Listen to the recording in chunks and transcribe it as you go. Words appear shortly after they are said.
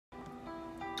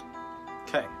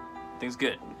Okay, things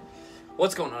good.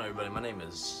 What's going on, everybody? My name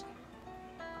is...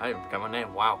 I forgot my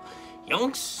name. Wow.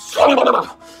 Young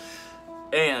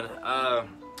And, I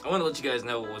want to let you guys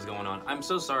know what was going on. I'm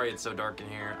so sorry it's so dark in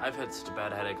here. I've had such a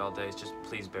bad headache all day. Just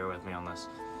please bear with me on this.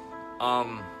 A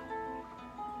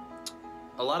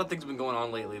lot of things have been going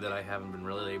on lately that I haven't been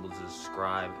really able to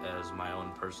describe as my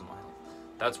own personal health.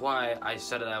 That's why I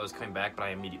said that I was coming back, but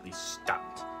I immediately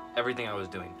stopped everything I was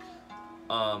doing.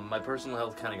 My personal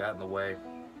health kind of got in the way,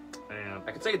 and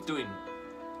I could say it's doing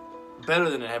better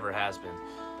than it ever has been.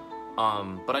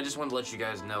 But I just wanted to let you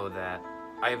guys know that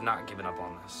I have not given up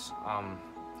on this.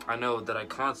 I know that I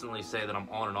constantly say that I'm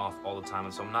on and off all the time,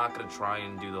 and so I'm not going to try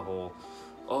and do the whole,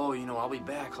 oh, you know, I'll be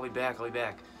back, I'll be back, I'll be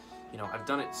back. You know, I've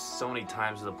done it so many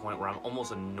times to the point where I'm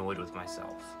almost annoyed with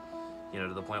myself. You know,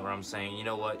 to the point where I'm saying, you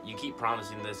know what, you keep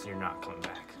promising this and you're not coming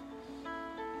back.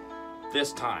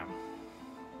 This time,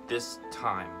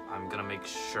 I'm gonna make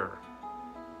sure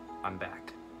I'm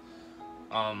back.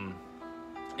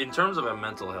 In terms of my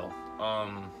mental health,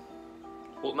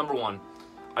 well, number one,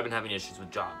 I've been having issues with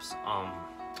jobs.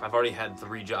 I've already had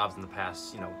 3 jobs in the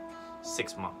past,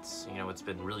 6 months. You know, it's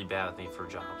been really bad with me for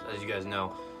jobs. As you guys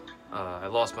know, I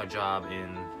lost my job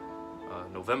in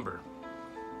November,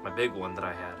 my big one that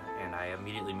I had, and I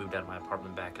immediately moved out of my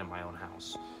apartment back into my own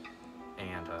house.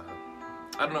 And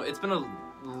I don't know, it's been a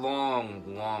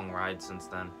long ride since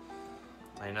then.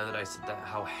 I know that I said that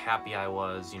how happy I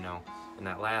was, in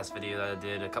that last video that I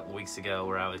did a couple weeks ago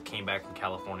where I came back from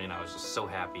California and I was just so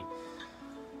happy.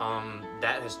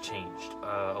 That has changed.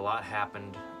 A lot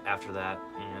happened after that,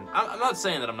 and I'm not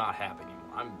saying that I'm not happy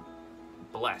anymore. I'm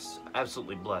blessed,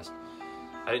 absolutely blessed.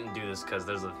 I didn't do this because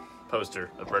there's a poster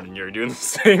of Brendan Urie doing the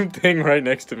same thing right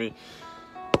next to me.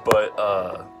 But,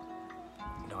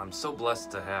 I'm so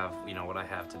blessed to have, what I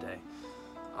have today.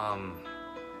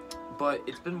 But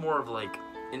it's been more of like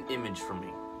an image for me.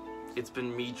 It's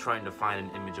been me trying to find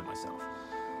an image of myself.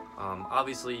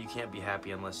 Obviously, you can't be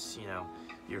happy unless,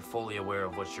 you're fully aware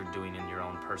of what you're doing in your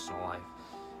own personal life.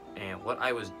 And what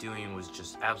I was doing was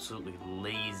just absolutely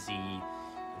lazy.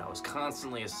 I was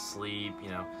constantly asleep,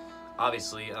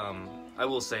 Obviously, I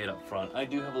will say it up front, I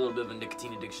do have a little bit of a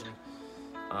nicotine addiction.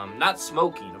 Not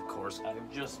smoking, of course. I've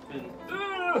just been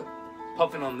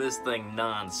puffing on this thing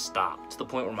non-stop to the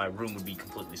point where my room would be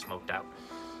completely smoked out.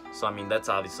 So, I mean, that's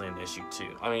obviously an issue,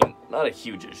 too. I mean, not a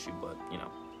huge issue, but,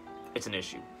 it's an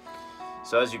issue.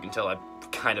 So, as you can tell, I've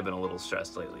kind of been a little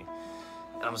stressed lately.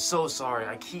 And I'm so sorry.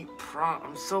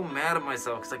 I'm so mad at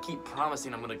myself because I keep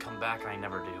promising I'm going to come back and I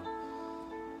never do.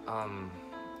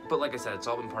 But like I said, it's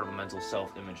all been part of a mental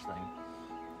self-image thing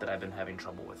that I've been having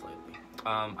trouble with lately.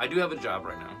 I do have a job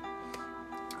right now.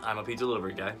 I'm a pizza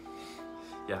delivery guy.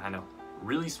 Yeah, I know.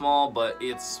 Really small, but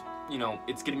it's,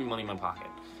 it's getting me money in my pocket.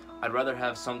 I'd rather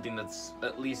have something that's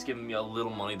at least giving me a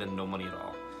little money than no money at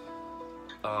all.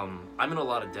 I'm in a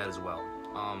lot of debt as well.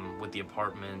 With the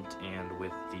apartment and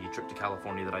with the trip to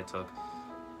California that I took.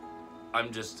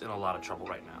 I'm just in a lot of trouble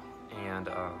right now. And,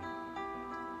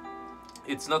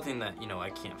 it's nothing that, I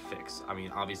can't fix. I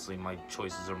mean, obviously my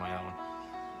choices are my own.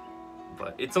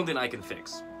 But it's something I can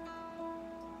fix.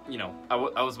 I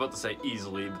was about to say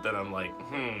easily, but then I'm like,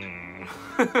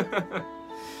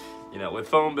 with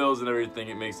phone bills and everything,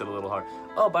 it makes it a little hard.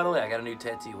 Oh, by the way, I got a new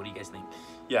tattoo. What do you guys think?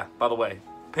 Yeah, by the way,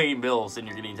 paying bills and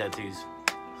you're getting tattoos.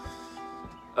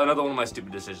 Another one of my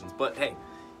stupid decisions. But hey,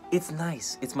 it's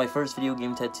nice. It's my first video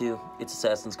game tattoo. It's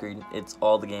Assassin's Creed. It's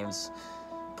all the games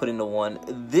put into one.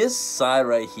 This side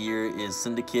right here is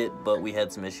Syndicate, but we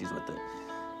had some issues with it.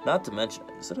 Not to mention,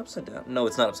 is it upside down? No,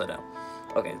 it's not upside down.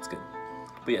 Okay, it's good.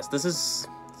 But yes, this is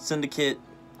Syndicate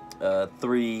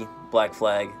 3, Black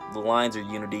Flag. The lines are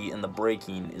Unity, and the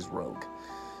breaking is Rogue.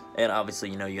 And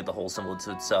obviously, you get the whole symbol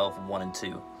to itself, 1 and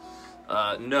 2.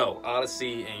 No,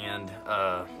 Odyssey and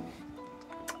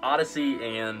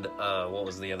what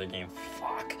was the other game?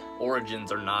 Fuck.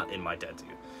 Origins are not in my tattoo.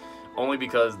 Only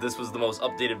because this was the most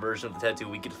updated version of the tattoo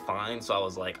we could find, so I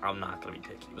was like, I'm not going to be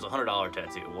picky. It was a $100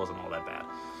 tattoo. It wasn't all that bad.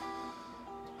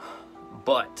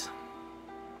 But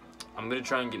I'm going to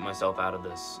try and get myself out of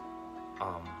this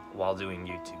while doing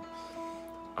YouTube.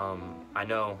 I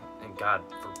know, and God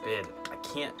forbid, I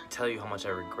can't tell you how much I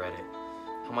regret it.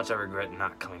 How much I regret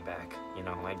not coming back.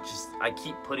 I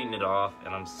keep putting it off,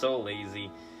 and I'm so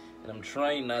lazy, and I'm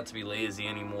trying not to be lazy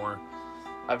anymore.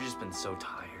 I've just been so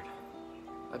tired.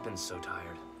 I've been so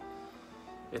tired.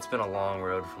 It's been a long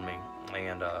road for me,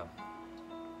 and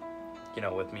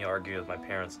with me arguing with my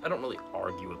parents, I don't really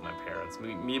argue with my parents.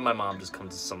 Me and my mom just come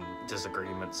to some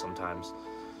disagreements sometimes.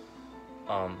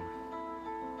 But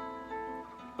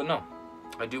no,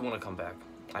 I do want to come back.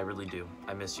 I really do.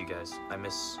 I miss you guys. I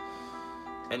miss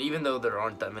And even though there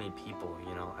aren't that many people,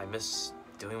 you know, I miss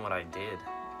doing what I did.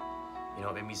 You know,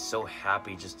 it made me so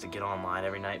happy just to get online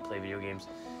every night, play video games.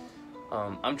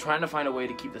 I'm trying to find a way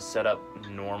to keep the setup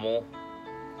normal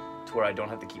to where I don't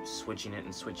have to keep switching it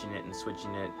and switching it and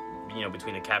switching it, you know,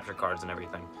 between the capture cards and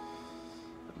everything.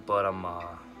 But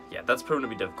yeah, that's proven to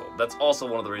be difficult. That's also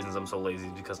one of the reasons I'm so lazy,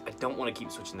 because I don't want to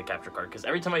keep switching the capture card. Because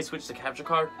every time I switch the capture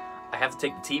card, I have to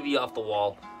take the TV off the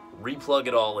wall, replug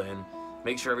it all in,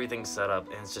 make sure everything's set up,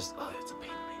 and it's just, oh, it's a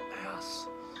pain in the ass.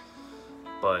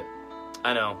 But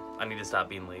I know I need to stop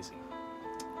being lazy.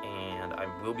 And I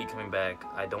will be coming back.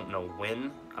 I don't know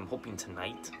when. I'm hoping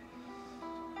tonight.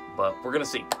 But we're going to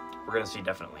see. We're going to see,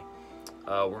 definitely.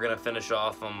 We're going to finish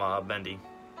off on Bendy.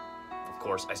 Of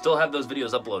course. I still have those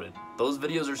videos uploaded. Those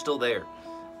videos are still there.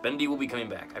 Bendy will be coming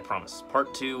back, I promise.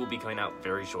 Part 2 will be coming out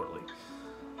very shortly.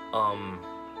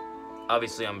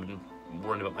 Obviously, I've been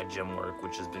worrying about my gym work,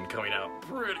 which has been coming out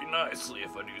pretty nicely,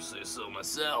 if I do say so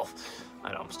myself.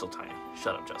 I know, I'm still tiny.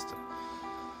 Shut up, Justin.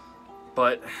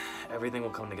 But everything will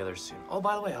come together soon. Oh,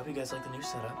 by the way, I hope you guys like the new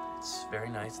setup. It's very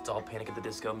nice. It's all Panic at the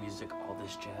Disco music, all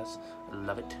this jazz. I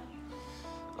love it.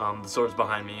 The swords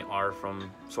behind me are from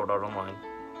Sword Art Online.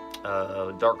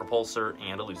 Dark Repulsor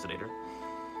and Elucidator.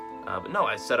 But no,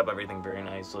 I set up everything very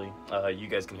nicely. You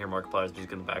guys can hear Markiplier's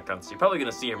music in the background, so you're probably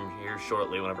going to see him here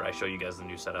shortly whenever I show you guys the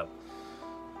new setup.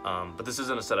 But this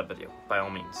isn't a setup video, by all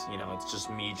means. You know, it's just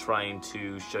me trying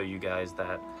to show you guys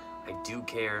that I do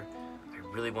care.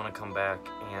 I really want to come back,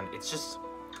 and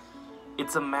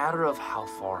it's a matter of how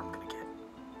far I'm going to get.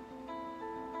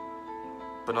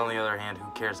 But on the other hand,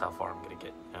 who cares how far I'm going to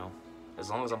get, you know? As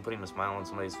long as I'm putting a smile on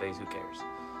somebody's face, who cares?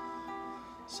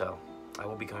 So, I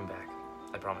will be coming back.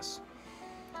 I promise.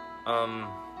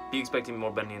 Be expecting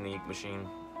more Bendy and the Ink Machine.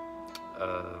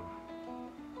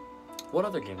 What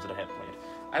other games did I have played?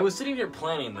 I was sitting here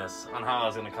planning this on how I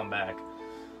was going to come back.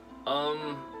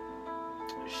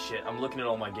 Shit, I'm looking at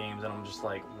all my games and I'm just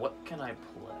like, what can I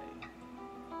play?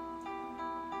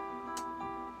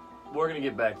 We're going to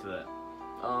get back to that.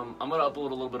 I'm going to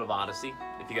upload a little bit of Odyssey,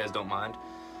 if you guys don't mind,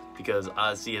 because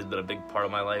Odyssey has been a big part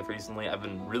of my life recently. I've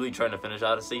been really trying to finish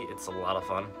Odyssey. It's a lot of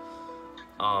fun.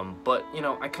 But, you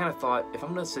know, I kind of thought, if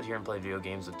I'm going to sit here and play video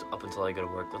games up until I go to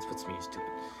work, let's put some use to it.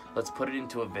 Let's put it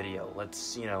into a video.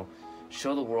 Let's, you know,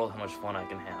 show the world how much fun I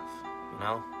can have, you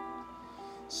know?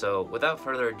 So, without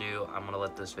further ado, I'm going to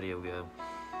let this video go.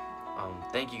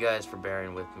 Thank you guys for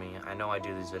bearing with me. I know I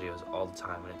do these videos all the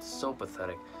time, and it's so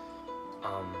pathetic.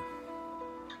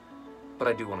 But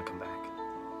I do want to come back.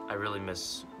 I really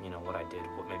miss, you know, what I did,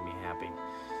 what made me happy.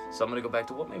 So I'm going to go back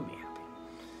to what made me happy.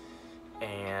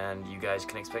 And you guys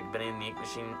can expect Bendy and the Ink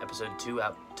Machine episode 2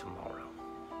 out tomorrow.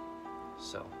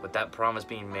 So, with that promise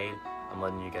being made, I'm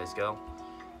letting you guys go.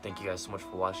 Thank you guys so much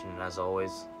for watching, and as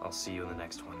always, I'll see you in the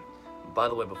next one. By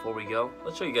the way, before we go,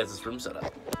 let's show you guys this room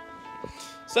setup.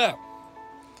 So,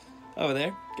 over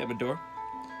there, got my door.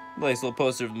 Nice little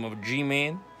poster of my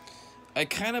G-Man. I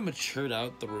kind of matured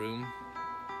out the room.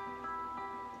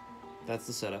 That's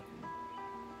the setup.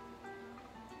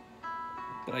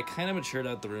 But I kind of matured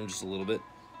out the room just a little bit.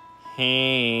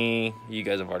 Hey, you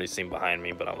guys have already seen behind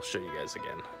me, but I'll show you guys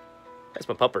again. That's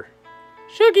my pupper,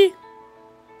 Shuggy.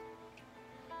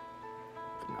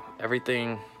 No,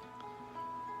 everything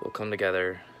will come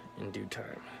together in due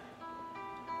time.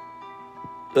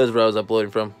 That's where I was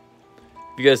uploading from.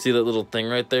 You guys see that little thing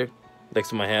right there next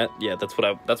to my hat? Yeah, that's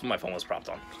what my phone was propped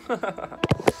on.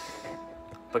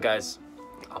 But guys,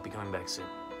 I'll be coming back soon.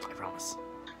 I promise.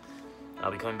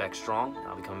 I'll be coming back strong.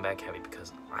 I'll be coming back heavy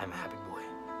because I'm a happy boy.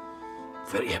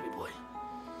 Very happy boy.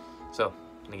 So,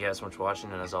 thank you guys so much for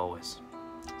watching, and as always,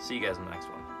 see you guys in the next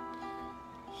one.